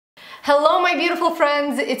Hello my beautiful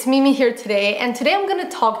friends, it's Mimi here today, and today I'm gonna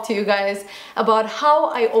talk to you guys about how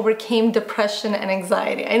I overcame depression and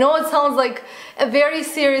anxiety. I know it sounds like a very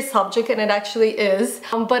serious subject, and it actually is,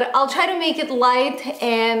 but I'll try to make it light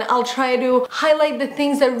and I'll try to highlight the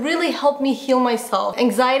things that really help me heal myself.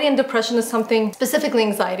 Anxiety and depression is something, specifically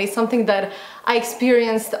anxiety, something that I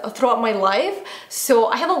experienced throughout my life. So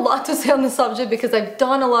I have a lot to say on the subject because I've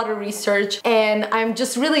done a lot of research, and I'm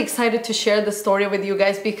just really excited to share the story with you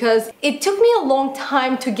guys because it took me a long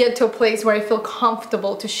time to get to a place where I feel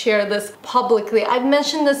comfortable to share this publicly. I've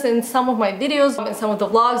mentioned this in some of my videos, in some of the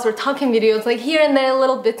vlogs or talking videos, like here and there,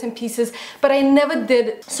 little bits and pieces, but I never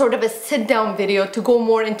did sort of a sit-down video to go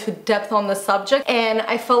more into depth on the subject, and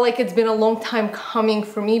I felt like it's been a long time coming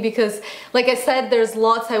for me because, like I said, there's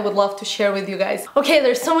lots I would love to share with you guys. Okay,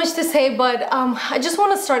 there's so much to say, but I just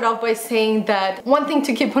want to start off by saying that one thing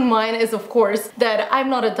to keep in mind is, of course, that I'm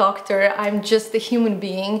not a doctor, I'm just a human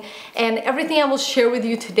being, and everything I will share with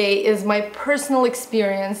you today is my personal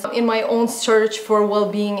experience in my own search for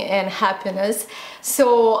well-being and happiness.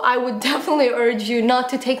 So I would definitely urge you not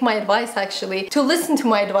to take my advice, actually, to listen to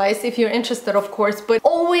my advice if you're interested, of course, but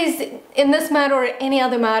always, in this matter or any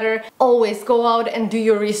other matter, always go out and do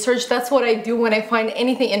your research. That's what I do when I find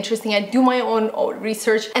anything interesting. I do my own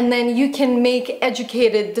research, and then you can make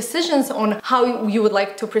educated decisions on how you would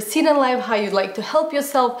like to proceed in life, how you'd like to help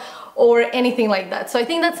yourself, or anything like that. So I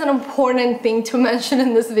think that's an important thing to mention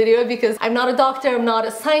in this video because I'm not a doctor, I'm not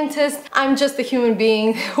a scientist, I'm just a human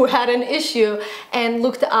being who had an issue and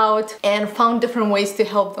looked out and found different ways to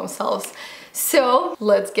help themselves. So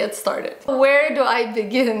let's get started. Where do I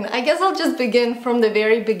begin? I guess I'll just begin from the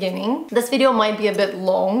very beginning. This video might be a bit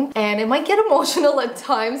long and it might get emotional at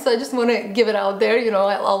times, so I just want to give it out there, you know,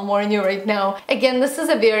 I'll warn you right now. Again, this is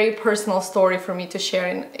a very personal story for me to share,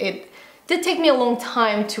 and it did take me a long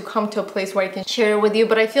time to come to a place where I can share it with you,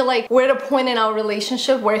 but I feel like we're at a point in our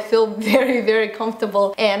relationship where I feel very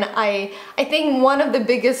comfortable, and I think one of the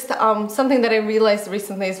biggest, something that I realized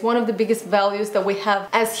recently is one of the biggest values that we have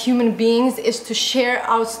as human beings is to share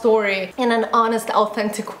our story in an honest,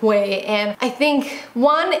 authentic way. And I think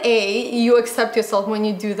you accept yourself when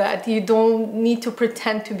you do that. You don't need to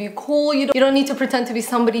pretend to be cool, you don't need to pretend to be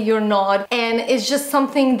somebody you're not, and it's just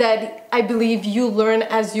something that I believe you learn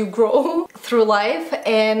as you grow through life,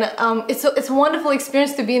 and it's a wonderful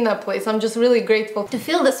experience to be in that place. I'm just really grateful to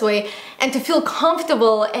feel this way and to feel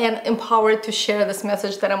comfortable and empowered to share this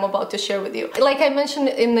message that I'm about to share with you. Like I mentioned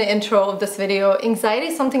in the intro of this video, anxiety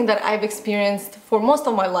is something that I've experienced for most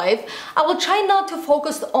of my life. I will try not to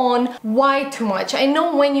focus on why too much. I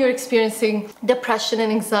know when you're experiencing depression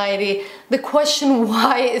and anxiety, the question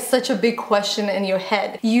why is such a big question in your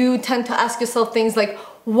head. You tend to ask yourself things like,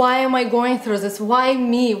 why am I going through this? Why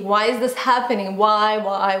me? Why is this happening? Why?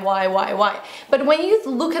 But when you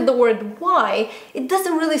look at the word why, it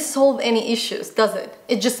doesn't really solve any issues, does it?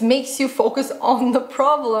 It just makes you focus on the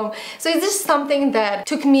problem. So it's just something that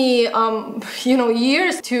took me,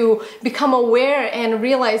 years to become aware and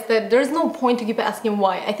realize that there's no point to keep asking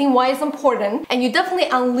why. I think why is important, and you definitely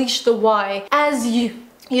unleash the why as you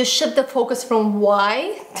shift the focus from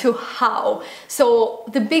why to how. So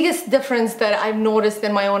the biggest difference that I've noticed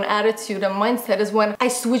in my own attitude and mindset is when I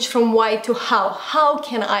switch from why to how. How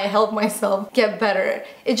can I help myself get better?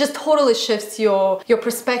 It just totally shifts your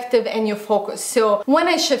perspective and your focus. So when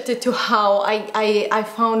I shifted to how, I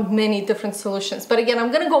found many different solutions. But again,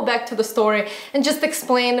 I'm gonna go back to the story and just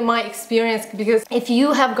explain my experience, because if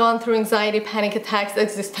you have gone through anxiety, panic attacks,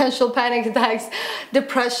 existential panic attacks,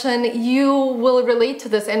 depression, you will relate to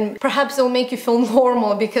this, and perhaps it'll make you feel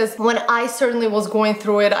normal, because when I certainly was going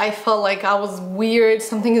through it, I felt like I was weird,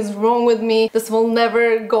 something is wrong with me, this will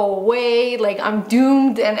never go away, like I'm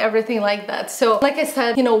doomed and everything like that. So like I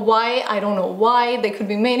said, why? I don't know why. There could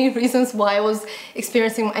be many reasons why I was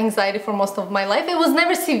experiencing anxiety for most of my life. It was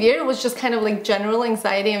never severe, it was just kind of like general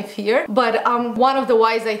anxiety and fear. But one of the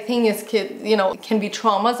whys I think is, it can be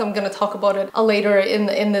traumas. I'm gonna talk about it later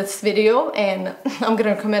in this video, and I'm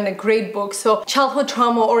gonna recommend a great book. So childhood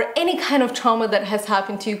trauma or any kind of trauma that has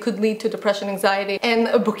happened to you could lead to depression, anxiety, and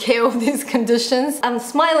a bouquet of these conditions. I'm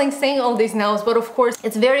smiling saying all these now, but of course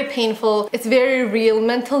it's very painful, it's very real.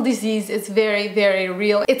 Mental disease is very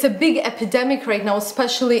real. It's a big epidemic right now,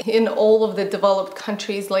 especially in all of the developed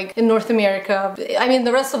countries, like in North America. I mean,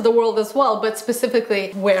 the rest of the world as well, but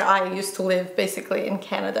specifically where I used to live, basically in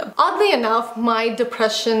Canada. Oddly enough, my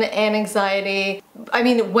depression and anxiety,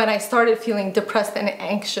 when I started feeling depressed and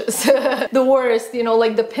anxious, the worst, know,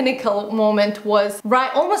 like the pinnacle moment was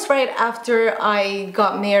almost right after I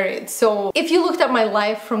got married. So if you looked at my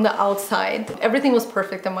life from the outside, everything was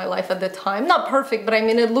perfect in my life at the time. Not perfect, but I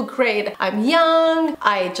mean, it looked great. I'm young,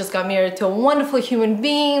 I just got married to a wonderful human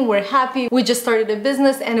being, we're happy, we just started a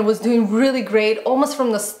business and it was doing really great almost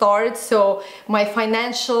from the start. So my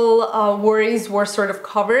financial worries were sort of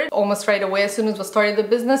covered almost right away. As soon as we started the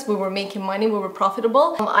business, we were making money, we were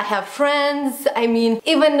profitable. I have friends. I mean,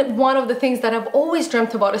 even one of the things that I've always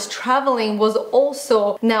dreamt about is traveling was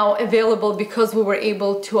also now available because we were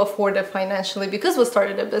able to afford it financially because we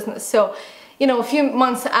started a business. So, you know, a few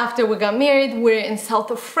months after we got married, we're in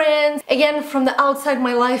south of France. Again, from the outside,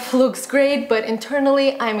 my life looks great, but internally,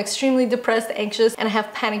 I'm extremely depressed, anxious, and I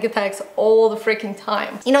have panic attacks all the freaking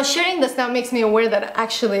time. You know, sharing this now makes me aware that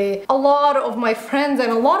actually a lot of my friends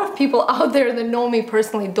and a lot of people out there that know me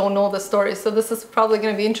personally don't know the story. So this is probably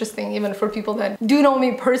gonna be interesting even for people that do know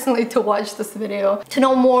me personally to watch this video, to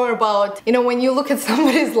know more about, you know, when you look at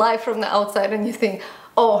somebody's life from the outside and you think,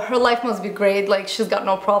 oh, her life must be great, like she's got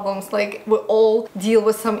no problems. Like we all deal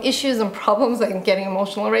with some issues and problems. I'm getting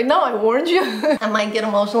emotional right now, I warned you. I might get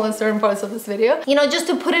emotional in certain parts of this video. You know, just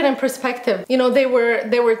to put it in perspective, you know, there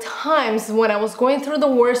were times when I was going through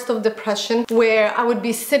the worst of depression where I would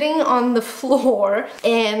be sitting on the floor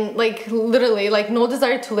and like literally like no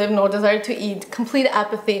desire to live, no desire to eat, complete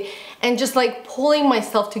apathy, and just like pulling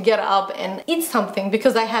myself to get up and eat something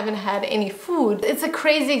because I haven't had any food. It's a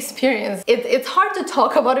crazy experience. It's hard to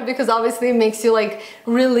talk about it because obviously it makes you like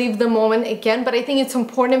relive the moment again, but I think it's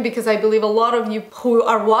important because I believe a lot of you who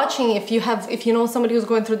are watching, if you know somebody who's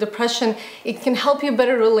going through depression, it can help you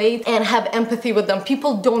better relate and have empathy with them.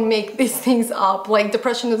 People don't make these things up. Like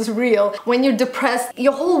depression is real. When you're depressed,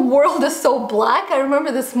 your whole world is so black. I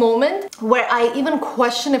remember this moment where I even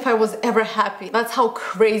questioned if I was ever happy. That's how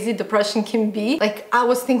crazy depression can be. Like I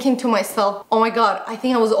was thinking to myself, oh my god, I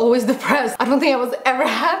think I was always depressed. I don't think I was ever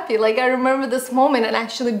happy. Like I remember this moment and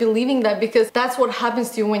actually believing that, because that's what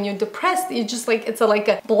happens to you when you're depressed. You just like, it's like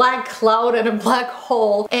a black cloud and a black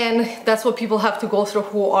hole, and that's what people have to go through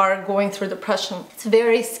who are going through depression. It's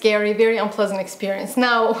very scary, very unpleasant experience.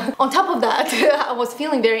 Now on top of that, I was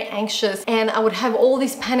feeling very anxious and I would have all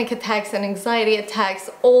these panic attacks and anxiety attacks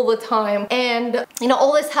all the time. And you know,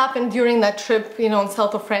 all this happened during that trip, you know, in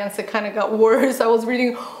south of France. It kind of got worse. I was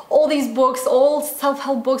reading all these books, all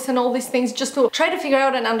self-help books and all these things just to try to figure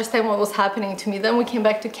out and understand what was happening to me. Then we came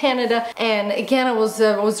back to Canada and again I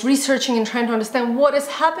was researching and trying to understand what is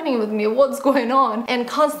happening with me, what's going on, and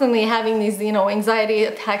constantly having these, you know, anxiety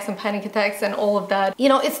attacks and panic attacks and all of that. You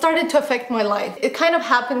know, it started to affect my life. It kind of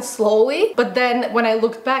happened slowly, but then when I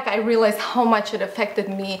looked back, I realized how much it affected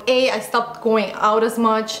me. I stopped going out as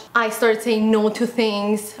much. I started saying no to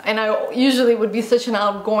things, and I usually would be such an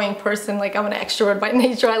outgoing person. Like I'm an extrovert by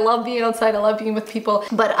nature. I love being outside, I love being with people,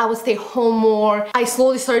 but I would stay home more. I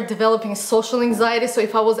slowly started developing social anxiety. So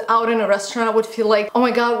if I was out in a restaurant, I would feel like, oh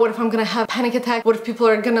my god, what if I'm gonna have a panic attack? What if people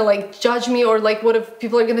are gonna like judge me? Or like, what if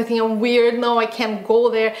people are gonna think I'm weird? No, I can't go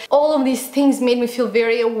there. All of these things made me feel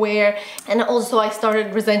very aware. And also I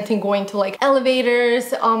started resenting going to like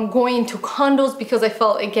elevators, going to condos, because I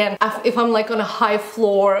felt, again, if I'm like on a high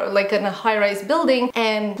floor, like in a high-rise building,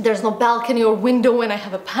 and there's no balcony or window and I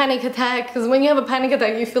have a panic attack, because when you have a panic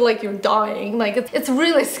attack, you feel like you're dying. Like it's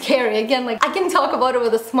really scary. Again, like I can talk about it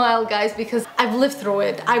with a smile, guys, because I've lived through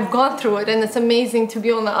it. I've gone through it, and it's amazing to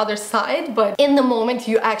be on the other side, but in the moment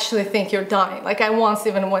you actually think you're dying. Like I once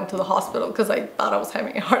even went to the hospital because I thought I was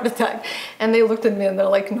having a heart attack, and they looked at me and they're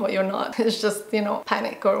like, no, you're not. It's just, you know,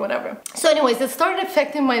 panic or whatever. So anyways, it started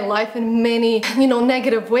affecting my life in many, you know,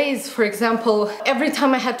 negative ways. For example, every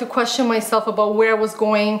time I had to question myself about where I was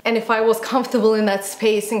going and if I was comfortable in that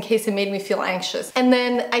space in case it made me feel anxious. And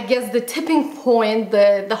then I guess the tipping point,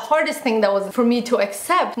 the hardest thing that was for me to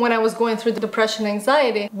accept when I was going through the depression and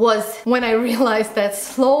anxiety was when I realized that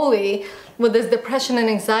slowly with this depression and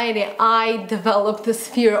anxiety, I developed this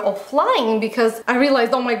fear of flying, because I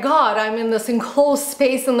realized, oh my god, I'm in this enclosed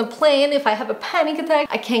space in the plane. If I have a panic attack,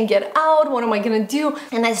 I can't get out. What am I gonna do?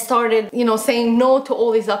 And I started, you know, saying no to all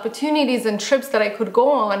these opportunities and trips that I could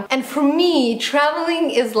go on. And for me, traveling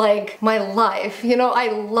is like my life. You know, I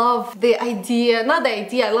love the idea, not the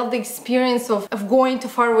idea, I love the experience of going to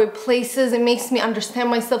faraway places. It makes me understand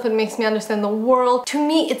myself. It makes me understand the world. To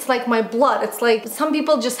me, it's like my blood. It's like some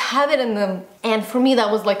people just have it in them. medicine. And for me,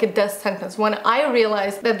 that was like a death sentence. When I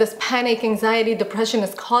realized that this panic, anxiety, depression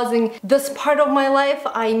is causing this part of my life,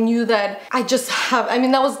 I knew that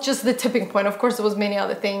that was just the tipping point. Of course, there was many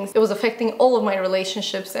other things. It was affecting all of my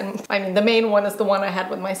relationships. And I mean, the main one is the one I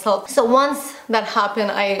had with myself. So once that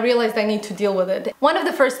happened, I realized I need to deal with it. One of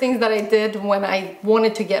the first things that I did when I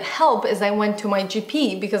wanted to get help is I went to my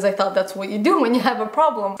GP, because I thought that's what you do when you have a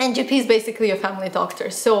problem. And GP is basically a family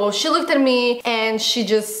doctor. So she looked at me and she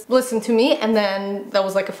just listened to me, and then that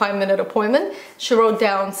was like a 5-minute appointment. She wrote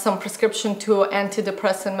down some prescription to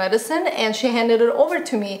antidepressant medicine and she handed it over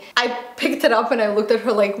to me. I picked it up and I looked at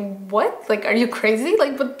her like, what? Like, are you crazy?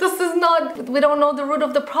 Like, but this is not, we don't know the root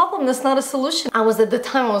of the problem. That's not a solution. I was at the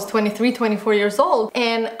time, I was 23, 24 years old.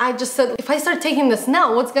 And I just said, if I start taking this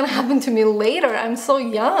now, what's gonna happen to me later? I'm so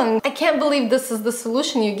young. I can't believe this is the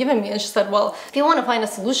solution you're giving me. And she said, well, if you want to find a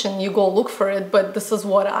solution, you go look for it, but this is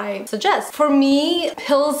what I suggest. For me,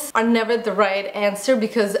 pills are never the right answer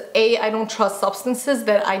because A, I don't trust substances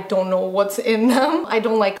that I don't know what's in them. I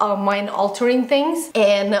don't like mind-altering things.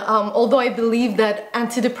 And although I believe that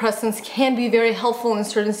antidepressants can be very helpful in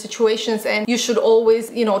certain situations, and you should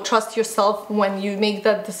always, you know, trust yourself when you make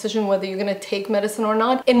that decision whether you're gonna take medicine or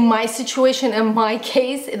not. In my situation, in my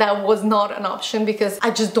case, that was not an option because I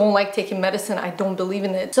just don't like taking medicine. I don't believe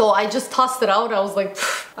in it. So I just tossed it out. I was like,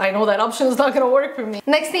 I know that option is not gonna work for me.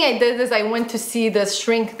 Next thing I did is I went to see this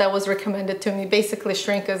shrink that was recommended to me. Basically,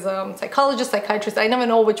 shrink is a psychologist, psychiatrist. I never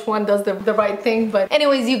know which one does the right thing, but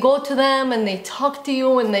anyways, you go to them and they talk to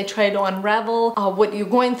you and they try to unravel what you're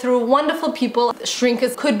going through. Wonderful people.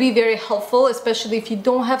 Shrinkers could be very helpful, especially if you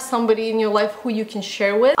don't have somebody in your life who you can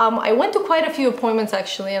share with. I went to quite a few appointments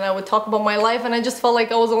actually, and I would talk about my life, and I just felt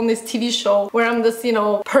like I was on this TV show where I'm this, you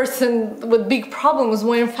know, person with big problems,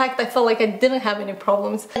 where in fact I felt like I didn't have any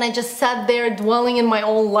problems. And I just sat there dwelling in my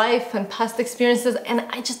own life and past experiences, and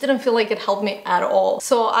I just didn't feel like it helped me at all.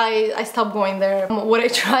 So I stopped going there. What I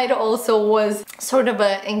tried also was sort of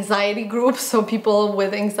an anxiety group, so people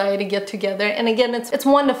with anxiety get together, and again, it's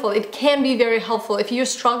wonderful. It can be very helpful. If you're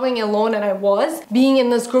struggling alone, and I was, being in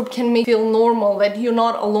this group can make you feel normal, that you're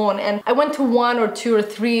not alone. And I went to 1 or 2 or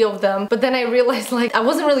 3 of them, but then I realized like I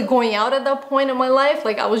wasn't really going out at that point in my life.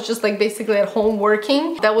 Like I was just like basically at home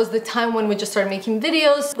working. That was the time when we just started making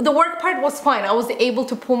videos. The work part was fine. I was able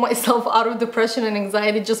to pull myself out of depression and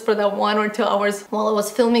anxiety just for that 1 or 2 hours while I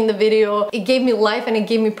was filming the video. It gave me life and it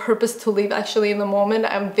gave me purpose to live actually in the moment.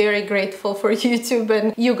 I'm very grateful for YouTube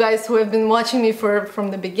and you guys who have been watching me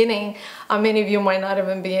from the beginning. Many of you might not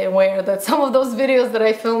even be aware that some of those videos that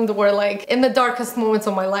I filmed were like in the darkest moments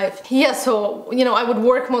of my life. Yeah, so you know, I would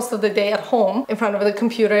work most of the day at home in front of the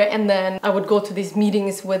computer, and then I would go to these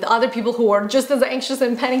meetings with other people who are just as anxious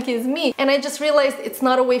and panicky as me. And I just realized it's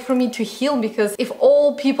not a way for me to heal, because if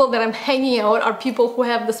all people that I'm hanging out are people who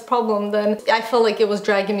have this problem, then I felt like it was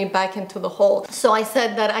dragging me back into the hole. So I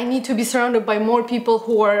said that I need to be surrounded by more people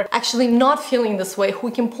who are actually not feeling this way,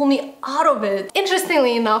 who can pull me out of it.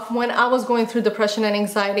 Interestingly enough, when I was going through depression and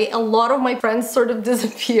anxiety, a lot of my friends sort of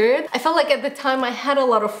disappeared. I felt like at the time I had a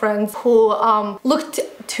lot of friends who looked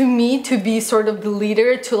to me to be sort of the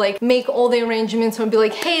leader, to like make all the arrangements and be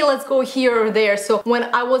like, hey, let's go here or there. So when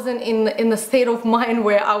I wasn't in the state of mind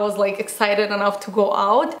where I was like excited enough to go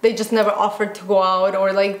out, they just never offered to go out,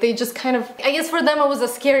 or like they just kind of, I guess for them it was a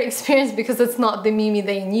scary experience because it's not the Mimi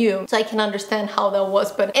they knew. So I can understand how that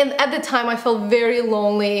was. But at the time I felt very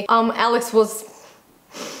lonely. Alex was...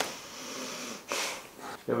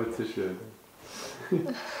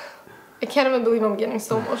 I can't even believe I'm getting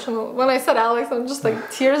so emotional. When I said Alex, I'm just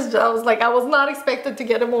like tears. I was like, I was not expected to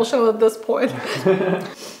get emotional at this point.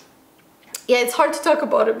 Yeah, it's hard to talk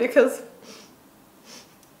about it because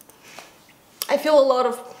I feel a lot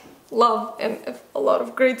of love and a lot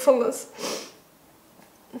of gratefulness.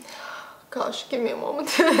 Gosh, give me a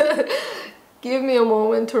moment. Give me a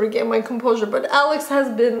moment to regain my composure. But Alex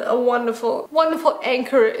has been a wonderful, wonderful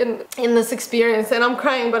anchor in this experience. And I'm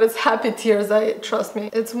crying, but it's happy tears, trust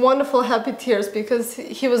me. It's wonderful happy tears because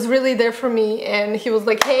he was really there for me. And he was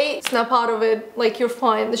like, hey, snap out of it. Like, you're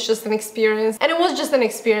fine. It's just an experience. And it was just an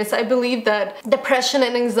experience. I believe that depression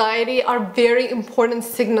and anxiety are very important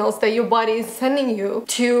signals that your body is sending you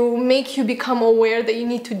to make you become aware that you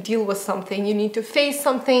need to deal with something. You need to face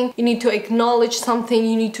something. You need to acknowledge something.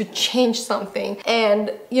 You need to change something. something,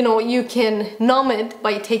 and you know, you can numb it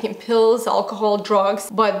by taking pills, alcohol, drugs,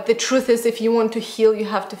 but the truth is, if you want to heal, you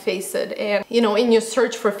have to face it. And you know, in your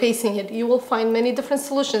search for facing it, you will find many different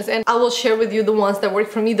solutions, and I will share with you the ones that work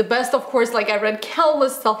for me the best. Of course, like I read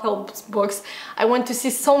countless self-help books, I went to see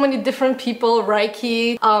so many different people,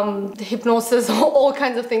 Reiki, hypnosis, all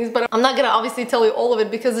kinds of things, but I'm not gonna obviously tell you all of it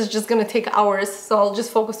because it's just gonna take hours, so I'll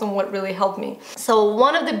just focus on what really helped me. So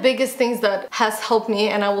one of the biggest things that has helped me,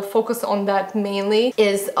 and I will focus on that mainly,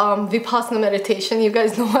 is Vipassana meditation. You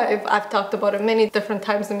guys know I've talked about it many different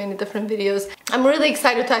times in many different videos. I'm really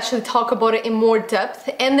excited to actually talk about it in more depth,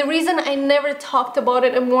 and the reason I never talked about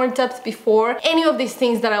it in more depth before any of these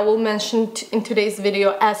things that I will mention in today's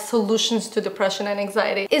video as solutions to depression and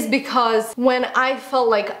anxiety is because when I felt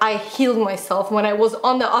like I healed myself, when I was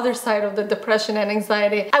on the other side of the depression and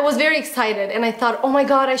anxiety, I was very excited, and I thought, oh my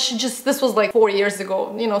god, I should just, this was like 4 years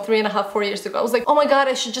ago, you know, 3.5, 4 years ago, I was like, oh my god,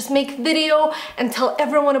 I should just make a video and tell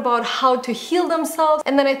everyone about how to heal themselves.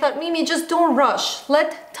 And then I thought, Mimi, just don't rush,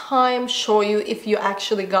 let time show you if you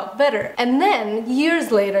actually got better, and then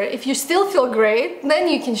years later, if you still feel great, then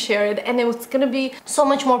you can share it, and it's gonna be so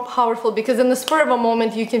much more powerful, because in the spur of a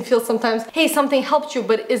moment you can feel sometimes, hey, something helped you,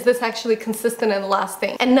 but is this actually consistent and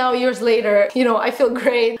lasting? And now years later, you know, I feel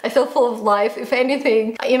great, I feel full of life. If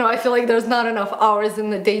anything, you know, I feel like there's not enough hours in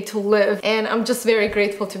the day to live, and I'm just very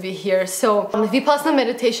grateful to be here. So Vipassana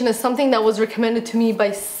meditation is something that was recommended to me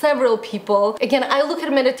by several people. Again, I look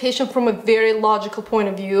at meditation from a very logical point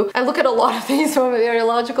of view. I look at a lot of things from a very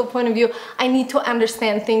logical point of view. I need to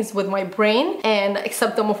understand things with my brain and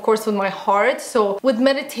accept them, of course, with my heart. So with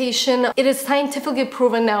meditation, it is scientifically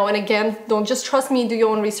proven now, and again, don't just trust me, do your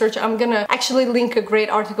own research. I'm gonna actually link a great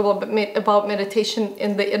article about meditation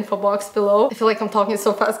in the info box below. I feel like I'm talking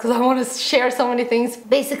so fast because I want to share so many things.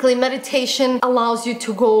 Basically, meditation allows you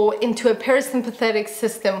to go into a parasympathetic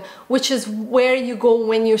system, which is where you go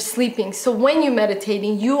when you're sleeping. So when you're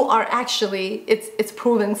meditating, you are actually, it's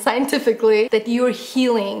proven scientifically that you're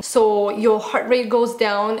healing. So your heart rate goes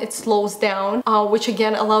down, it slows down, which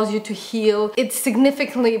again allows you to heal. It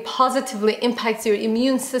significantly positively impacts your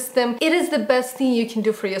immune system. It is the best thing you can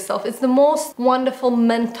do for yourself. It's the most wonderful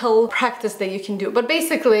mental practice that you can do. But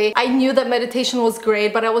basically, I knew that meditation was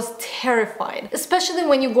great, but I was terrified, especially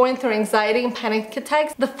when you're going through anxiety and panic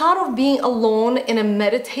attacks. The thought of being alone in a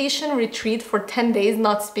meditation retreat for 10 days,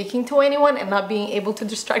 not speaking to anyone and not being able to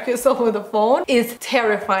distract yourself with a phone, is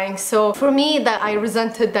terrifying. So for me, that I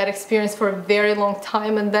resented that experience for a very long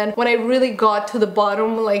time, and then when I really got to the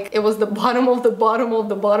bottom, like it was the bottom of the bottom of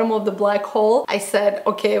the bottom of the black hole, I said,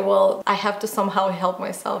 okay, well, I have to somehow help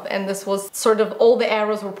myself. And this was sort of, all the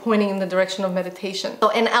arrows were pointing in the direction of meditation. So,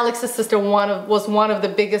 and Alex's sister was one of the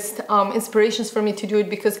biggest inspirations for me to do it,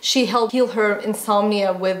 because she helped heal her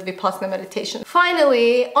insomnia with Vipassana meditation.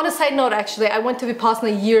 Finally, on a side note, actually, I went to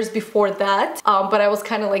Vipassana years before that, but I was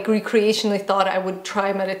kind of like recreationally thought I would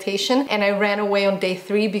try meditation, and I ran away on day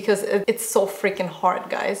 3 because it's so freaking hard,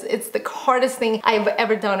 guys. It's the hardest thing I've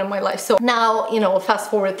ever done in my life. So now, you know, fast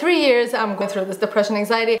forward 3 years, I'm going through this depression,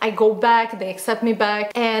 anxiety. I go back, they accept me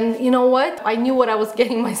back, and you know what? I knew what I was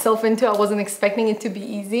getting myself into. I wasn't expecting it to be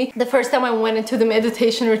easy. The first time I went into the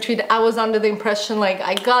meditation retreat, I was under the impression like,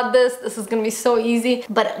 I got this is gonna be so easy.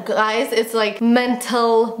 But guys, it's like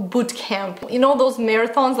mental boot camp. You know those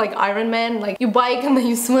marathons like Ironman, like you bike and then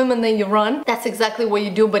you swim and then you run? That's exactly what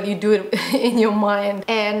you do, but you do it in your mind.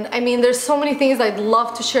 And I mean, there's so many things I'd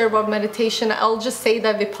love to share about meditation. I'll just say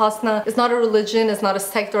that Vipassana is not a religion, it's not a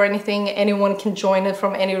sect or anything. Anyone can join it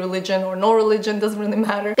from any religion or no religion, doesn't really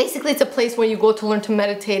matter. Basically, it's a place where you go to learn to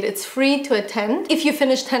meditate. It's free to attend. If you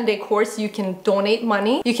finish 10-day course, you can donate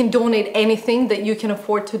money. You can donate anything that you can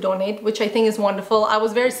afford to donate, which I think is wonderful. I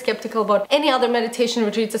was very skeptical about any other meditation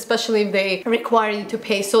retreats, especially if they require you to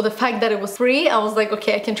pay. So the fact that it was free, I was like,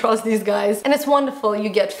 okay, I can trust these guys. And it's wonderful. You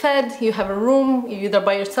get fed, you have a room, you're either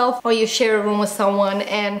by yourself or you share a room with someone.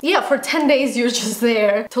 And yeah, for 10 days, you're just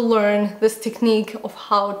there to learn this technique of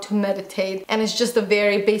how to meditate. And it's just a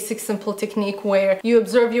very basic, simple technique where you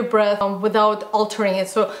observe your breath without altering it.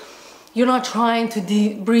 So you're not trying to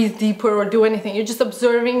breathe deeper or do anything. You're just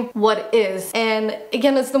observing what is. And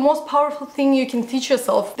again, it's the most powerful thing you can teach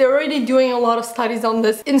yourself. They're already doing a lot of studies on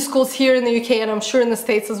this in schools here in the UK, and I'm sure in the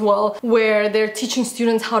States as well, where they're teaching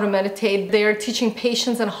students how to meditate. They're teaching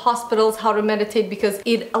patients in hospitals how to meditate because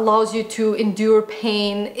it allows you to endure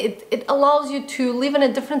pain. It allows you to live in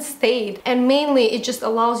a different state. And mainly, it just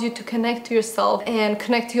allows you to connect to yourself and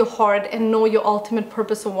connect to your heart and know your ultimate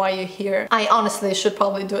purpose of why you're here. I honestly should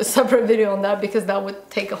probably do a separate separate video on that because that would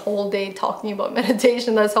take a whole day talking about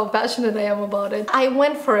meditation. That's how passionate I am about it. I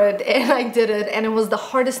went for it and I did it, and it was the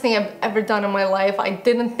hardest thing I've ever done in my life. I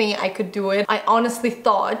didn't think I could do it. I honestly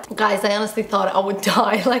thought, guys, I honestly thought I would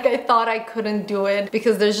die. Like, I thought I couldn't do it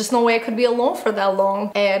because there's just no way I could be alone for that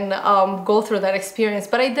long and go through that experience.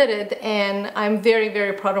 But I did it, and I'm very,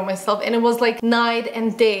 very proud of myself. And it was like night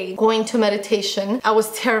and day going to meditation. I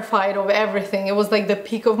was terrified of everything. It was like the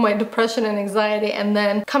peak of my depression and anxiety. And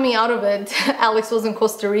then coming out of it, Alex was in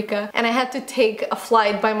Costa Rica, and I had to take a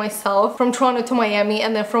flight by myself from Toronto to Miami,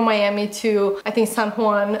 and then from Miami to, I think, San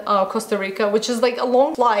Juan, Costa Rica, which is like a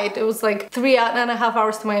long flight. It was like 3.5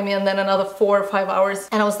 hours to Miami and then another 4 or 5 hours.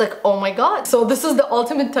 And I was like, oh my God. So this is the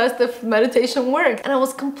ultimate test if meditation worked. And I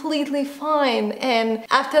was completely fine. And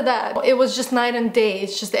after that, it was just night and day.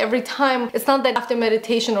 It's just every time, it's not that after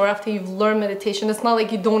meditation or after you've learned meditation, it's not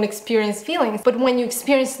like you don't experience feelings, but when you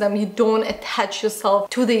experience them, you don't attach yourself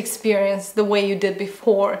to the experience the way you did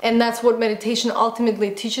before. And that's what meditation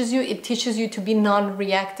ultimately teaches you. It teaches you to be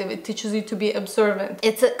non-reactive. It teaches you to be observant.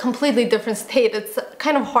 It's a completely different state. It's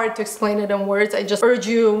kind of hard to explain it in words. I just urge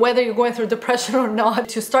you, whether you're going through depression or not,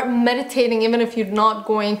 to start meditating, even if you're not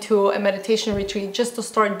going to a meditation retreat, just to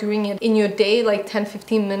start doing it in your day, like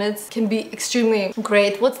 10-15 minutes can be extremely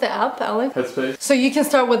great. What's the app, Alex? Headspace. So you can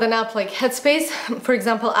start with an app like Headspace. For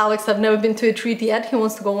example, Alex, I've never been to a retreat yet. He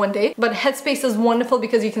wants to go one day. But Headspace is wonderful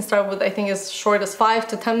because you can start with, I think, as short as 5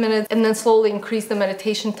 to 10 minutes and then slowly increase the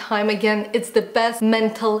meditation time. Again, it's the best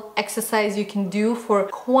mental exercise you can do for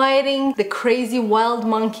quieting the crazy wild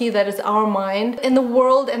monkey that is our mind. In the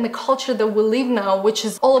world and the culture that we live now, which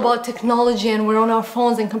is all about technology and we're on our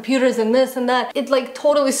phones and computers and this and that, it like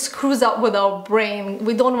totally screws up with our brain.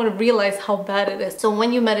 We don't want to realize how bad it is. So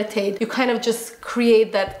when you meditate, you kind of just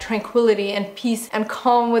create that tranquility and peace and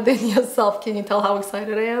calm within yourself. Can you tell how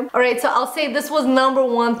excited I am? All right, so I'll say this was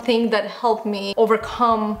 #1 thing that helped me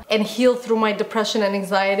overcome and heal through my depression and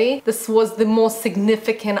anxiety. This was the most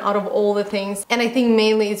significant out of all the things. And I think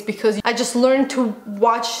mainly it's because I just learned to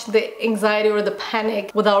watch the anxiety or the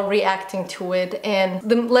panic without reacting to it. And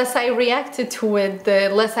the less I reacted to it, the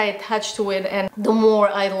less I attached to it, and the more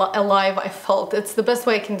alive I felt. It's the best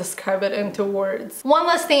way I can describe it into words. One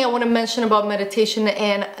last thing I want to mention about meditation,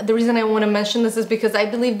 and the reason I want to mention this is because I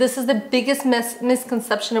believe this is the biggest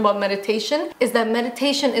misconception about meditation, is that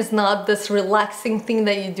meditation is not this relaxing thing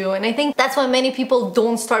that you do. And I think that's why many people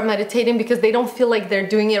don't start meditating, because they don't feel like they're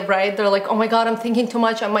doing it right. They're like, oh my God, I'm thinking too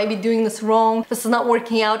much. I might be doing this wrong. This is not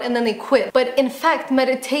working out. And then they quit. But in fact,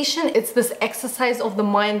 meditation, it's this exercise of the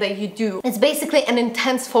mind that you do. It's basically an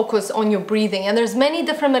intense focus on your breathing. And there's many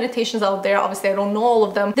different meditations out there. Obviously, I don't know all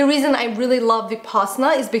of them. The reason I really love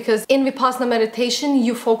Vipassana is because in Vipassana meditation,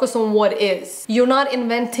 you focus on what is. You're not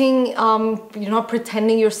inventing, you're not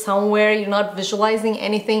pretending you're somewhere, you're not visualizing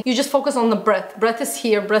anything. You just focus on the breath. Breath is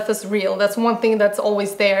here, breath is real. That's one thing that's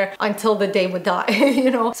always there until the day we die,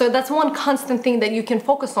 you know? So that's one constant thing that you can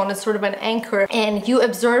focus on. It's sort of an anchor, and you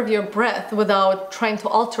observe your breath without trying to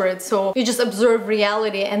alter it. So you just observe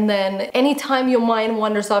reality, and then anytime your mind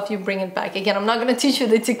wanders off, you bring it back. Again, I'm not gonna teach you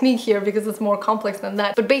the technique here because it's more complex than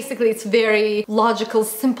that, but basically it's very logical,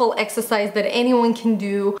 simple exercise that anyone can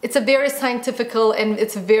do. It's a very scientific and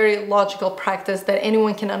it's a very logical practice that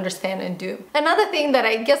anyone can understand and do. Another thing that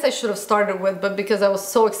I guess I should have started with, but because I was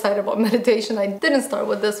so excited about meditation, I didn't start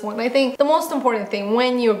with this one. I think the most important thing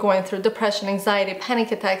when you're going through depression, anxiety,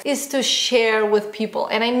 panic attacks is to share with people.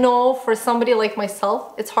 And I know for somebody like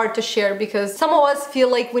myself, it's hard to share because some of us feel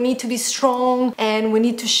like we need to be strong and we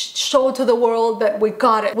need to show to the world that we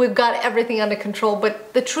got it. We've got everything under control.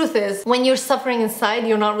 But the truth is, when you're suffering inside,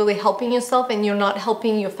 you're not really helping yourself, and you're not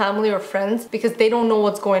helping your family or friends because they don't know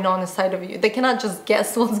what's going on inside of you. They cannot just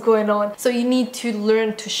guess what's going on. So you need to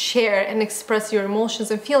learn to share and express your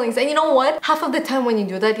emotions and feelings. And you know what? Half of the time when you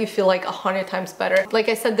do that, you feel like 100 times better. Like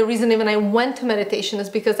I said, the reason even I went to meditation is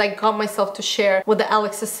because I got myself to share with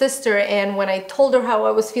Alex's sister. And when I told her how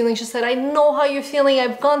I was feeling, she said, I know how you're feeling.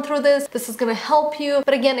 I've gone through this. This is gonna help you.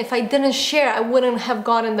 But again, if I didn't share, I wouldn't have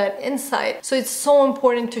gotten that insight. So it's so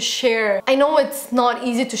important to share. I know it's not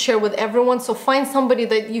easy to share with everyone. So find somebody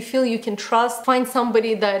that you feel you can trust. Find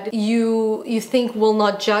somebody that you think will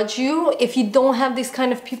not judge you. If you don't have these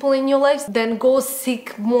kind of people in your lives, then go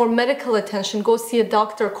seek more medical attention. Go see a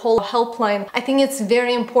doctor, call a helpline. I think it's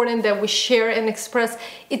very important that we share and express.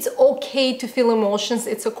 It's okay to feel emotions.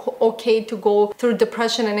 It's okay to go through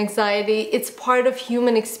depression and anxiety. It's part of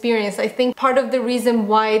human experience. I think part of the reason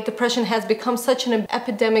why depression has become such an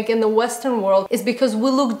epidemic in the Western world is because because we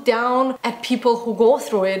look down at people who go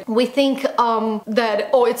through it. We think that,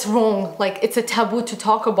 oh, it's wrong, like it's a taboo to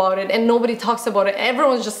talk about it and nobody talks about it.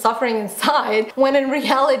 Everyone's just suffering inside. When in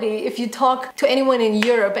reality, if you talk to anyone in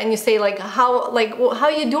Europe and you say like, how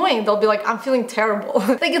are you doing? They'll be like, I'm feeling terrible.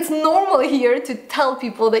 Like, it's normal here to tell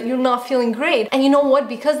people that you're not feeling great. And you know what?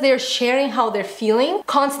 Because they're sharing how they're feeling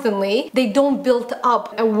constantly, they don't build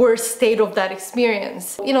up a worse state of that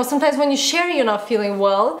experience. You know, sometimes when you share you're not feeling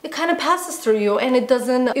well, it kind of passes through you and it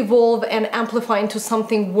doesn't evolve and amplify into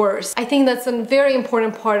something worse. I think that's a very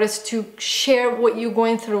important part, is to share what you're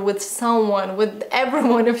going through with someone, with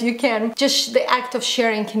everyone if you can. Just the act of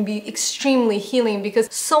sharing can be extremely healing because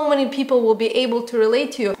so many people will be able to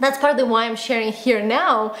relate to you. That's partly why I'm sharing here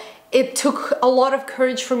now. It took a lot of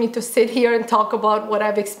courage for me to sit here and talk about what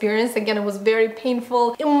I've experienced. Again, it was very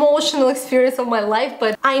painful, emotional experience of my life,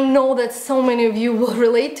 but I know that so many of you will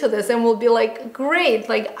relate to this and will be like, great,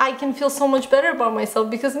 like I can feel so much better about myself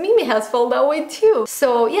because Mimi has felt that way too.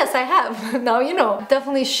 So yes, I have. Now you know.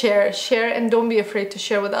 Definitely share, and don't be afraid to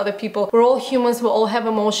share with other people. We're all humans, we all have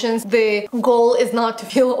emotions. The goal is not to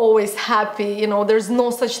feel always happy. You know, there's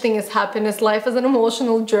no such thing as happiness. Life is an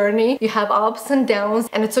emotional journey. You have ups and downs,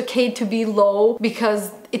 and it's okay to be low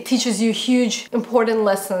because it teaches you huge important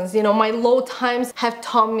lessons. You know, my low times have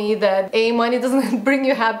taught me that money doesn't bring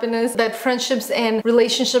you happiness, that friendships and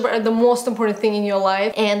relationships are the most important thing in your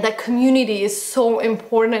life, and that community is so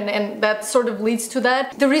important, and that sort of leads to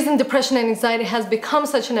that. The reason depression and anxiety has become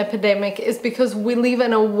such an epidemic is because we live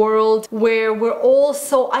in a world where we're all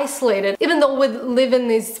so isolated. Even though we live in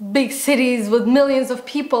these big cities with millions of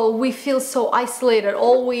people, we feel so isolated.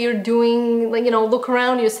 All we're doing, like, you know, look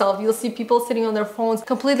around yourself, you'll see people sitting on their phones,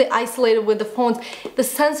 completely isolated with the phones. The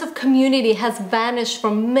sense of community has vanished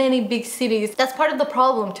from many big cities. That's part of the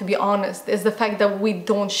problem, to be honest, is the fact that we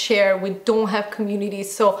don't share, we don't have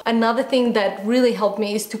communities. So another thing that really helped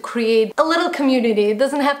me is to create a little community. It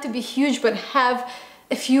doesn't have to be huge, but have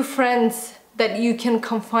a few friends that you can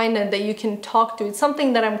confine in, that you can talk to. It's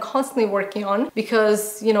something that I'm constantly working on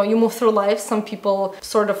because, you know, you move through life, some people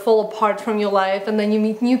sort of fall apart from your life and then you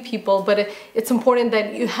meet new people, but it's important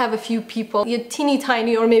that you have a few people, a teeny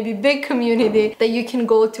tiny or maybe big community that you can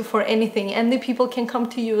go to for anything, and the people can come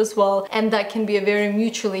to you as well, and that can be a very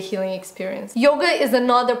mutually healing experience. Yoga is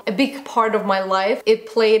a big part of my life. It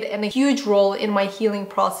played a huge role in my healing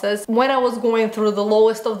process. When I was going through the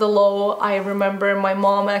lowest of the low, I remember my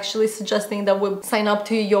mom actually suggesting that we sign up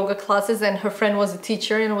to yoga classes, and her friend was a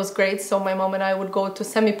teacher and it was great. So my mom and I would go to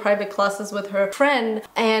semi-private classes with her friend,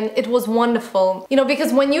 and it was wonderful. You know,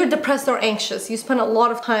 because when you're depressed or anxious, you spend a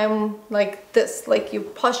lot of time like this, like your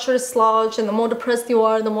posture is slouched, and the more depressed you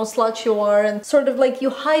are, the more slouched you are, and sort of like you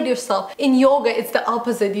hide yourself. In yoga, it's the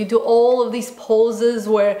opposite. You do all of these poses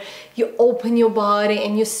where you open your body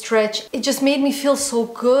and you stretch. It just made me feel so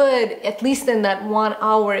good, at least in that 1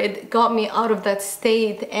 hour. It got me out of that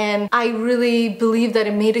state, and I really believe that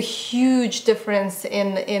it made a huge difference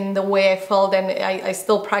in the way I felt. And I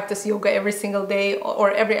still practice yoga every single day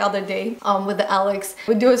or every other day with Alex.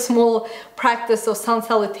 We do a small practice of sun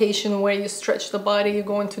salutation where you stretch the body, you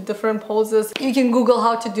go into different poses. You can Google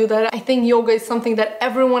how to do that. I think yoga is something that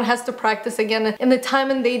everyone has to practice. Again, in the time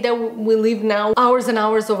and day that we live now, hours and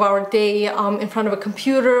hours of our day in front of a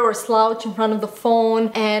computer or slouch in front of the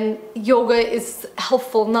phone, and yoga is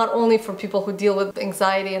helpful not only for people who deal with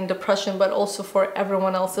anxiety and depression, but also for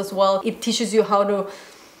everyone else as well. It teaches you how to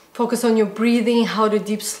focus on your breathing, how to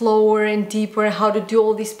deep slower and deeper, how to do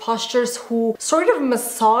all these postures who sort of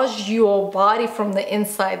massage your body from the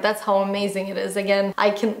inside. That's how amazing it is. Again, I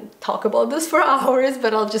can talk about this for hours,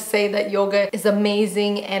 but I'll just say that yoga is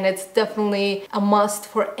amazing, and it's definitely a must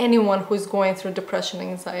for anyone who's going through depression and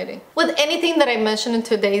anxiety. With anything that I mentioned in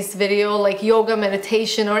today's video, like yoga,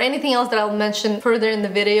 meditation, or anything else that I'll mention further in the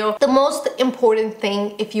video, the most important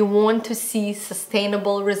thing if you want to see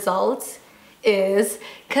sustainable results is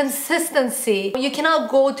consistency. You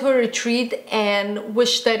cannot go to a retreat and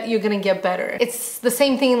wish that you're gonna get better. It's the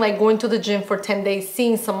same thing like going to the gym for 10 days,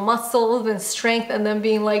 seeing some muscles and strength, and then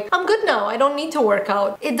being like, I'm good now, I don't need to work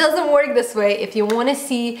out. It doesn't work this way. If you want to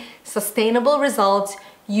see sustainable results,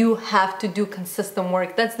 you have to do consistent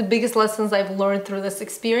work. That's the biggest lessons I've learned through this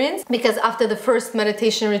experience, because after the first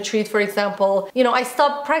meditation retreat, for example, you know, I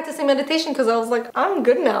stopped practicing meditation because I was like, I'm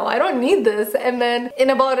good now, I don't need this. And then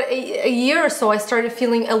in about a year or so, I started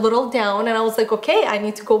feeling a little down, and I was like, okay, I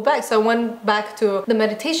need to go back. So I went back to the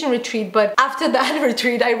meditation retreat, but after that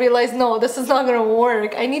retreat, I realized, no, this is not gonna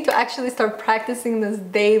work. I need to actually start practicing this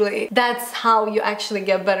daily. That's how you actually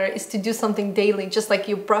get better, is to do something daily, just like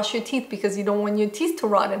you brush your teeth because you don't want your teeth to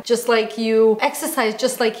rot. run. Just like you exercise,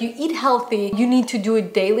 just like you eat healthy, you need to do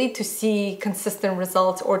it daily to see consistent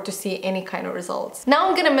results or to see any kind of results. Now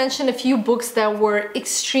I'm gonna mention a few books that were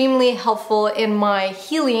extremely helpful in my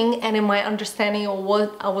healing and in my understanding of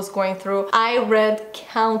what I was going through. I read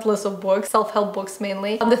countless of books, self-help books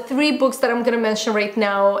mainly. The 3 books that I'm gonna mention right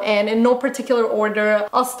now, and in no particular order,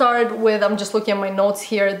 I'll start with, I'm just looking at my notes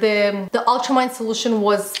here, the Ultramind Solution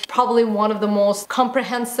was probably one of the most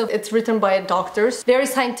comprehensive. It's written by doctors, very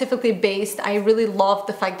scientifically based. I really loved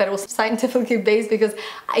the fact that it was scientifically based because,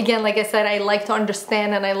 again, like I said, I like to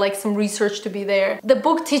understand and I like some research to be there. The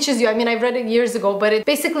book teaches you, I mean, I read it years ago, but it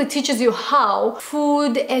basically teaches you how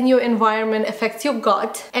food and your environment affects your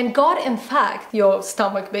gut, and gut, in fact, your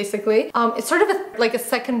stomach basically. It's sort of like a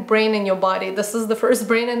second brain in your body. This is the first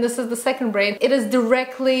brain and this is the second brain. It is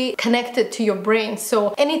directly connected to your brain.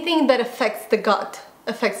 So anything that affects the gut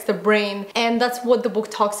affects the brain, and that's what the book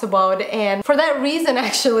talks about. And for that reason,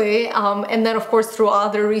 actually, and then of course through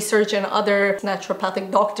other research and other naturopathic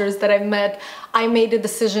doctors that I've met, I made a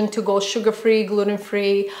decision to go sugar-free,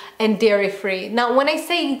 gluten-free, and dairy-free. Now, when I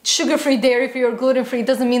say sugar-free, dairy-free, or gluten-free, it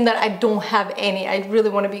doesn't mean that I don't have any. I really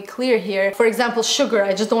want to be clear here. For example, sugar,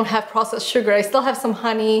 I just don't have processed sugar. I still have some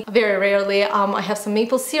honey, very rarely. I have some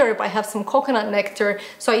maple syrup, I have some coconut nectar,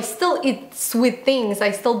 so I still eat sweet things.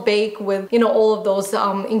 I still bake with, you know, all of those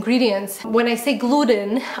ingredients. When I say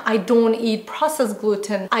gluten, I don't eat processed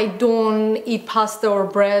gluten. I don't eat pasta or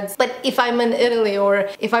breads. But if I'm in Italy or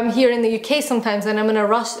if I'm here in the UK sometimes and I'm in a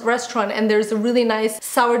restaurant and there's a really nice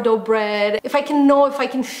sourdough bread, if I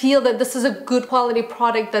can feel that this is a good quality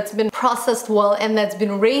product that's been processed well and that's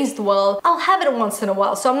been raised well, I'll have it once in a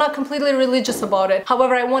while. So I'm not completely religious about it.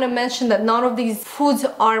 However, I want to mention that none of these foods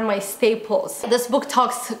are my staples. This book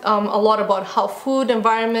talks a lot about how food,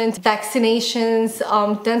 environment, vaccinations,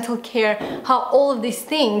 dental care, how all of these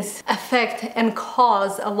things affect and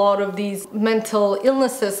cause a lot of these mental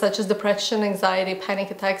illnesses such as depression, anxiety,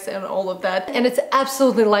 panic attacks, and all of that. And it's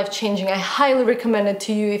absolutely life-changing. I highly recommend it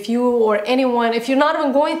to you. If you or anyone, if you're not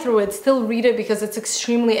even going through it, still read it because it's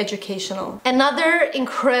extremely educational. Another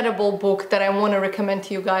incredible book that I want to recommend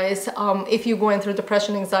to you guys, if you're going through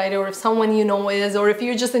depression, anxiety, or if someone you know is, or if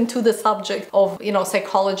you're just into the subject of, you know,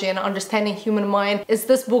 psychology and understanding human mind, is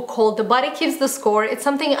this book called The Body Keeps the Score. It's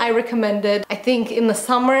something I recommended, I think, in the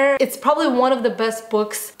summer. It's probably one of the best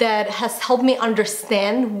books that has helped me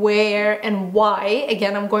understand where and why.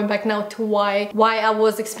 Again, I'm going back now to why I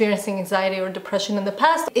was experiencing anxiety or depression in the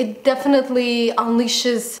past. It definitely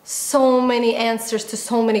unleashes so many answers to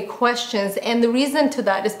so many questions, and the reason to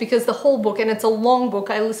that is because the whole book, and it's a long book,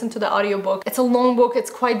 I listened to the audiobook, it's a long book, it's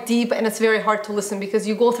quite deep, and it's very hard to listen because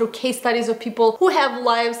you go through case studies of people who have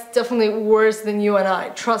lives definitely worse than you and I.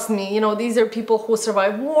 Trust me, you know, these are people who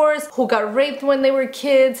survived wars, who got raped when they were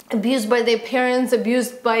kids, abused by their parents,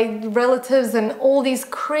 abused by relatives, and all these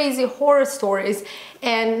crazy horror stories.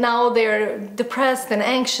 And now they're depressed and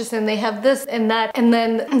anxious and they have this and that. And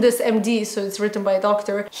then this MD, so it's written by a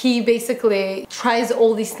doctor, he basically tries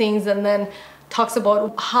all these things and then talks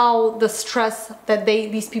about how the stress that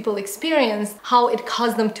these people experienced, how it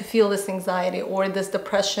caused them to feel this anxiety or this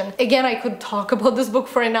depression. Again, I could talk about this book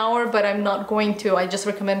for an hour, but I'm not going to. I just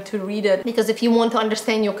recommend to read it because if you want to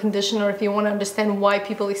understand your condition, or if you want to understand why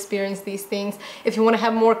people experience these things, if you want to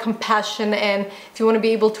have more compassion and if you want to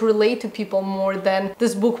be able to relate to people more, then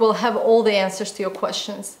this book will have all the answers to your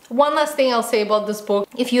questions. One last thing I'll say about this book: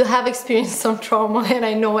 if you have experienced some trauma, and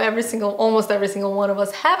I know almost every single one of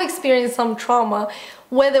us have experienced some trauma,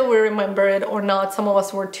 whether we remember it or not. Some of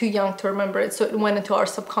us were too young to remember it, so it went into our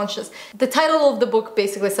subconscious. The title of the book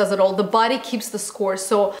basically says it all. The body keeps the score.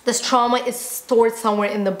 So this trauma is stored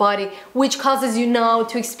somewhere in the body, which causes you now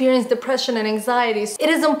to experience depression and anxiety. It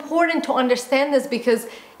is important to understand this because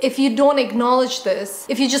if you don't acknowledge this,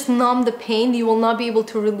 if you just numb the pain, you will not be able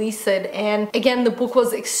to release it. And again, the book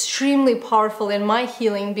was extremely powerful in my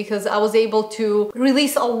healing because I was able to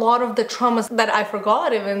release a lot of the traumas that I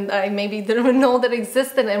forgot even, I maybe didn't even know that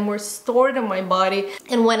existed and were stored in my body.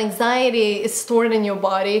 And when anxiety is stored in your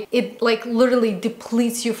body, it like literally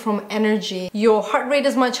depletes you from energy. Your heart rate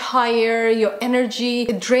is much higher, your energy,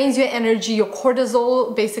 it drains your energy, your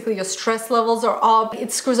cortisol, basically your stress levels are up,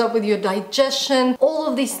 it screws up with your digestion. All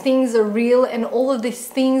of these things are real, and all of these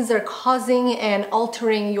things are causing and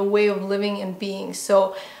altering your way of living and being.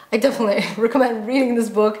 So I definitely recommend reading this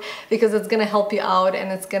book because it's gonna help you out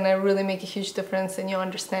and it's gonna really make a huge difference in your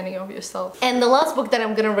understanding of yourself. And the last book that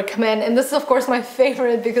I'm gonna recommend, and this is of course my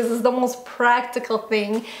favorite because it's the most practical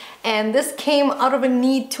thing, and this came out of a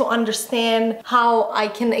need to understand how I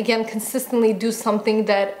can again consistently do something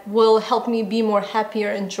that will help me be more happier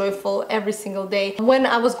and joyful every single day. When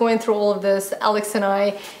I was going through all of this, Alex and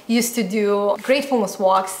I used to do gratefulness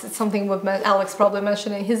walks. It's something Alex probably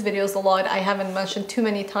mentioned in his videos a lot. I haven't mentioned too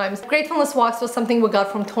many times. Gratefulness walks was something we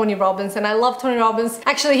got from Tony Robbins, and I love Tony Robbins.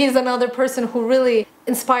 Actually, he's another person who really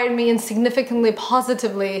inspired me and significantly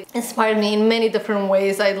positively inspired me in many different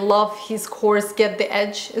ways. I love his course, Get the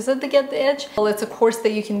Edge. Is it the Get the Edge? Well, it's a course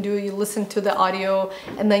that you can do. You listen to the audio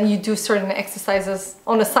and then you do certain exercises.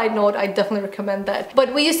 On a side note, I definitely recommend that.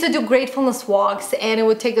 But we used to do gratefulness walks and it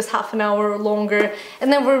would take us half an hour or longer.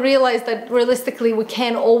 And then we realized that realistically we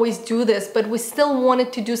can't always do this, but we still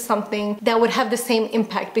wanted to do something that would have the same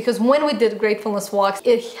impact, because when we did gratefulness walks,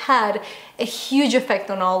 it had a huge effect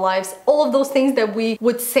on our lives. All of those things that we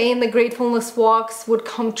would say in the gratefulness walks would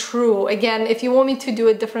come true. Again, if you want me to do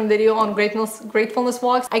a different video on gratefulness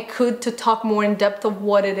walks, I could, to talk more in depth of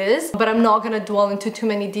what it is, but I'm not gonna dwell into too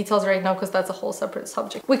many details right now because that's a whole separate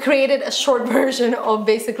subject. We created a short version of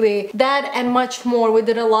basically that and much more. We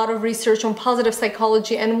did a lot of research on positive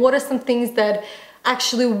psychology and what are some things that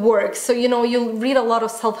actually works. So you know, you'll read a lot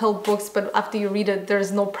of self-help books, but after you read it,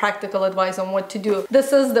 there's no practical advice on what to do.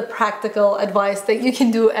 This is the practical advice that you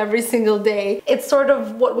can do every single day. It's sort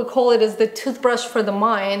of what we call it as the toothbrush for the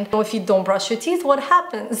mind. If you don't brush your teeth, what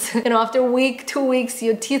happens? You know, after a week, 2 weeks,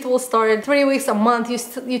 your teeth will start, 3 weeks, a month,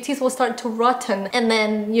 your teeth will start to rotten, and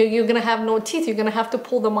then you're gonna have no teeth. You're gonna have to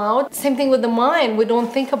pull them out. Same thing with the mind. We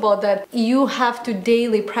don't think about that. You have to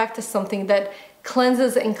daily practice something that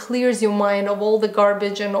cleanses and clears your mind of all the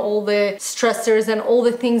garbage and all the stressors and all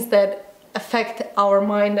the things that affect our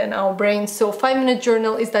mind and our brain. So 5-minute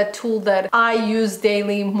journal is that tool that I use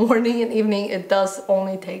daily, morning and evening. It does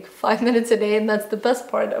only take 5 minutes a day, and that's the best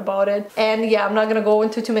part about it. And yeah, I'm not gonna go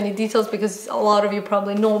into too many details because a lot of you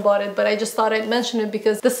probably know about it, but I just thought I'd mention it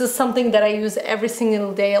because this is something that I use every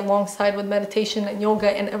single day alongside with meditation and yoga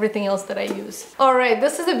and everything else that I use. Alright,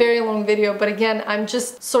 this is a very long video, but again, I'm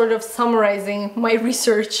just sort of summarizing my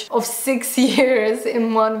research of 6 years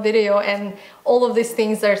in one video, and all of these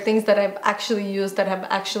things are things that I've actually used that have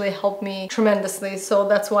actually helped me tremendously. So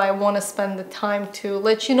that's why I want to spend the time to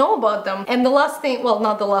let you know about them. And the last thing, well,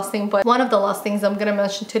 not the last thing, but one of the last things I'm gonna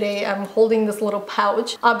mention today, I'm holding this little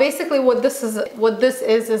pouch. Basically what this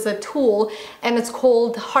is a tool, and it's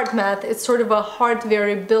called HeartMath. It's sort of a heart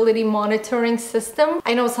variability monitoring system.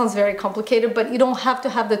 I know it sounds very complicated, but you don't have to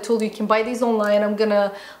have the tool. You can buy these online. I'm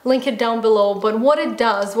gonna link it down below. But what it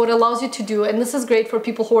does, what it allows you to do, and this is great for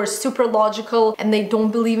people who are super logical and they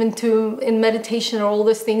don't believe in meditation or all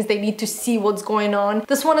those things, they need to see what's going on.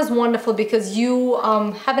 This one is wonderful because you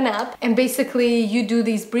have an app and basically you do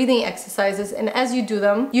these breathing exercises, and as you do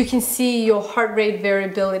them you can see your heart rate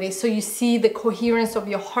variability. So you see the coherence of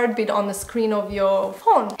your heartbeat on the screen of your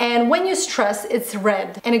phone, and when you stress it's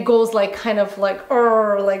red and it goes like kind of like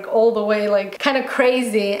all the way, like kind of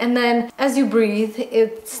crazy, and then as you breathe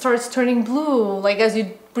it starts turning blue, like as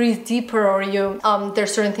you breathe deeper, or you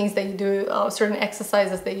there's certain things that you do, certain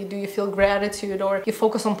exercises that you do, you feel gratitude or you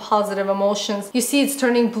focus on positive emotions, you see it's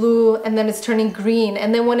turning blue and then it's turning green,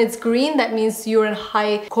 and then when it's green that means you're in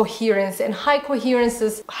high coherence, and high coherence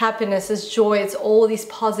is happiness, is joy, it's all these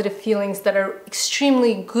positive feelings that are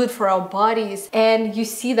extremely good for our bodies, and you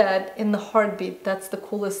see that in the heartbeat. That's the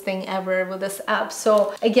coolest thing ever with this app.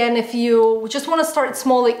 So again, if you just want to start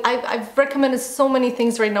small, like I've recommended so many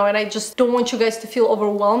things right now and I just don't want you guys to feel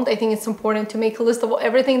overwhelmed. I think it's important to make a list of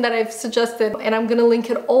everything that I've suggested, and I'm gonna link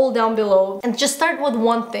it all down below. And just start with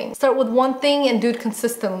one thing. Start with one thing and do it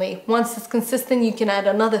consistently. Once it's consistent, you can add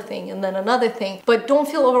another thing and then another thing. But don't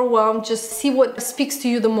feel overwhelmed. Just see what speaks to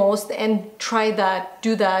you the most and try that,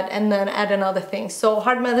 do that, and then add another thing. So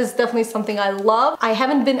HeartMath is definitely something I love. I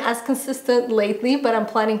haven't been as consistent lately, but I'm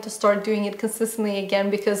planning to start doing it consistently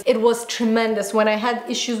again because it was tremendous. When I had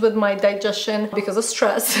issues with my digestion because of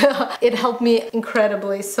stress, it helped me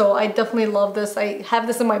incredibly. So I definitely love this. I have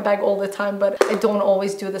this in my bag all the time, but I don't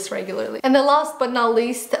always do this regularly. And then last but not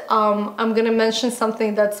least, I'm gonna mention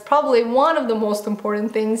something that's probably one of the most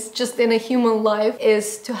important things just in a human life,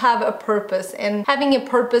 is to have a purpose. And having a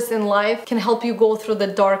purpose in life can help you go through the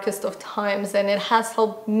darkest of times, and it has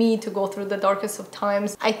helped me to go through the darkest of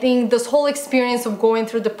times. I think this whole experience of going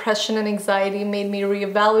through depression and anxiety made me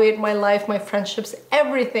reevaluate my life, my friendships,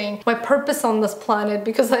 everything, my purpose on this planet,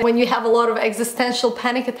 because when you have a lot of existential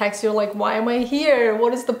panic attacks, you're like, why am I here?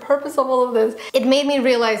 What is the purpose of all of this? It made me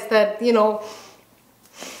realize that, you know,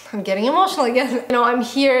 I'm getting emotional again. You know, I'm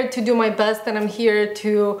here to do my best, and I'm here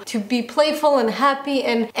to be playful and happy,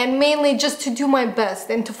 and mainly just to do my best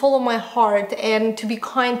and to follow my heart and to be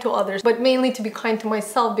kind to others, but mainly to be kind to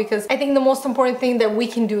myself, because I think the most important thing that we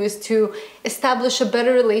can do is to establish a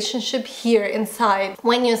better relationship here inside.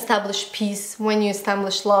 When you establish peace, when you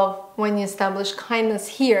establish love, when you establish kindness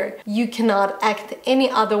here, you cannot act any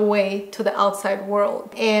other way to the outside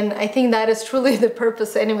world. And I think that is truly the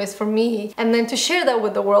purpose anyways for me, and then to share that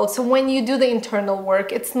with the world. So when you do the internal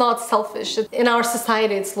work, it's not selfish. In our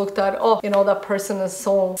society, it's looked at, oh, you know, that person is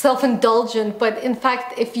so self-indulgent, but in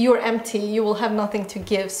fact, if you're empty, you will have nothing to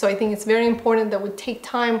give. So I think it's very important that we take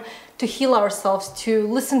time to heal ourselves, to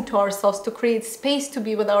listen to ourselves, to create space to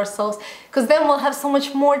be with ourselves, because then we'll have so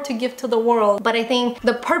much more to give to the world. But I think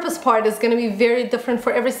the purpose part is going to be very different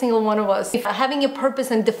for every single one of us. If having a purpose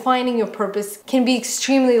and defining your purpose can be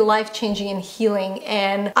extremely life-changing and healing.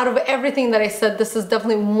 And out of everything that I said, this is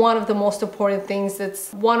definitely one of the most important things.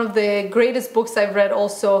 It's one of the greatest books I've read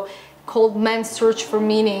also, called Man's Search for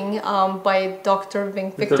Meaning, by Dr.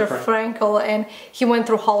 Viktor Frankl, and he went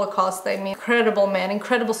through Holocaust. I mean, incredible man,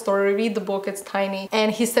 incredible story. Read the book, it's tiny.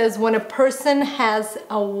 And he says when a person has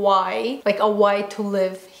a why, like a why to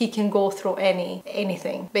live, he can go through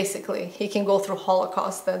anything, basically. He can go through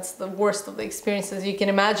Holocaust. That's the worst of the experiences you can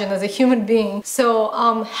imagine as a human being. So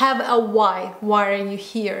have a why. Why are you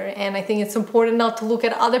here? And I think it's important not to look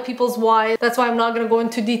at other people's why. That's why I'm not going to go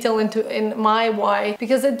into detail in my why,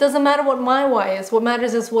 because it doesn't matter what my why is. What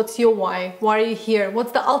matters is what's your why. Why are you here?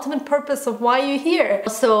 What's the ultimate purpose of why you're here?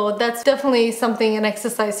 So that's definitely something, an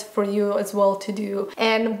exercise for you as well to do.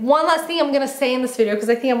 And one last thing I'm gonna say in this video, because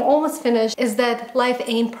I think I'm almost finished, is that life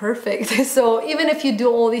ain't perfect. So even if you do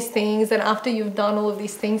all these things, and after you've done all of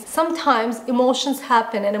these things, sometimes emotions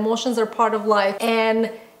happen, and emotions are part of life.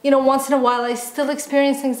 And you know, once in a while I still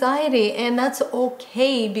experience anxiety, and that's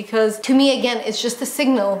okay, because to me, again, it's just a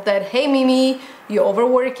signal that, hey Mimi, you're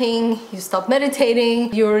overworking, you stop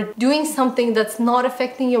meditating, you're doing something that's not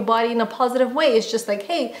affecting your body in a positive way. It's just like,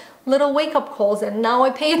 hey, little wake-up calls, and now I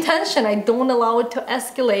pay attention. I don't allow it to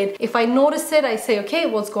escalate. If I notice it, I say, okay,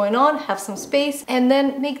 what's going on? Have some space, and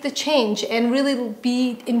then make the change, and really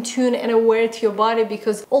be in tune and aware to your body,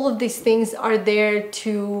 because all of these things are there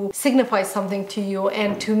to signify something to you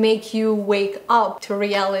and to make you wake up to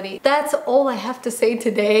reality. That's all I have to say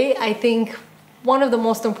today. I think one of the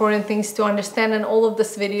most important things to understand in all of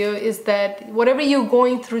this video is that whatever you're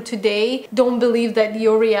going through today, don't believe that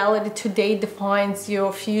your reality today defines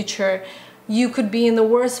your future. You could be in the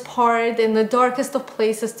worst part, in the darkest of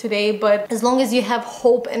places today, but as long as you have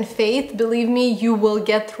hope and faith, believe me, you will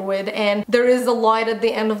get through it. And there is a light at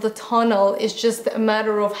the end of the tunnel. It's just a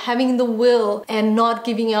matter of having the will and not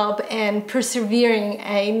giving up and persevering.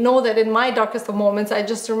 I know that in my darkest of moments, I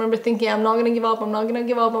just remember thinking, I'm not gonna give up, I'm not gonna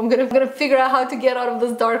give up, I'm gonna figure out how to get out of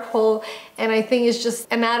this dark hole. And I think it's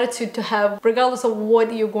just an attitude to have, regardless of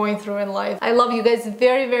what you're going through in life. I love you guys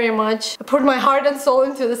very, very much. I put my heart and soul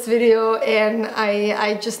into this video, and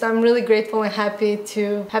I'm really grateful and happy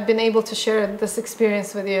to have been able to share this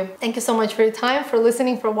experience with you. Thank you so much for your time, for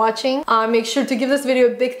listening, for watching. Make sure to give this video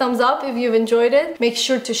a big thumbs up if you've enjoyed it. Make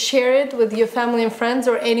sure to share it with your family and friends,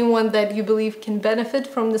 or anyone that you believe can benefit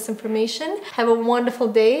from this information. Have a wonderful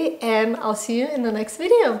day, and I'll see you in the next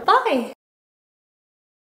video. Bye!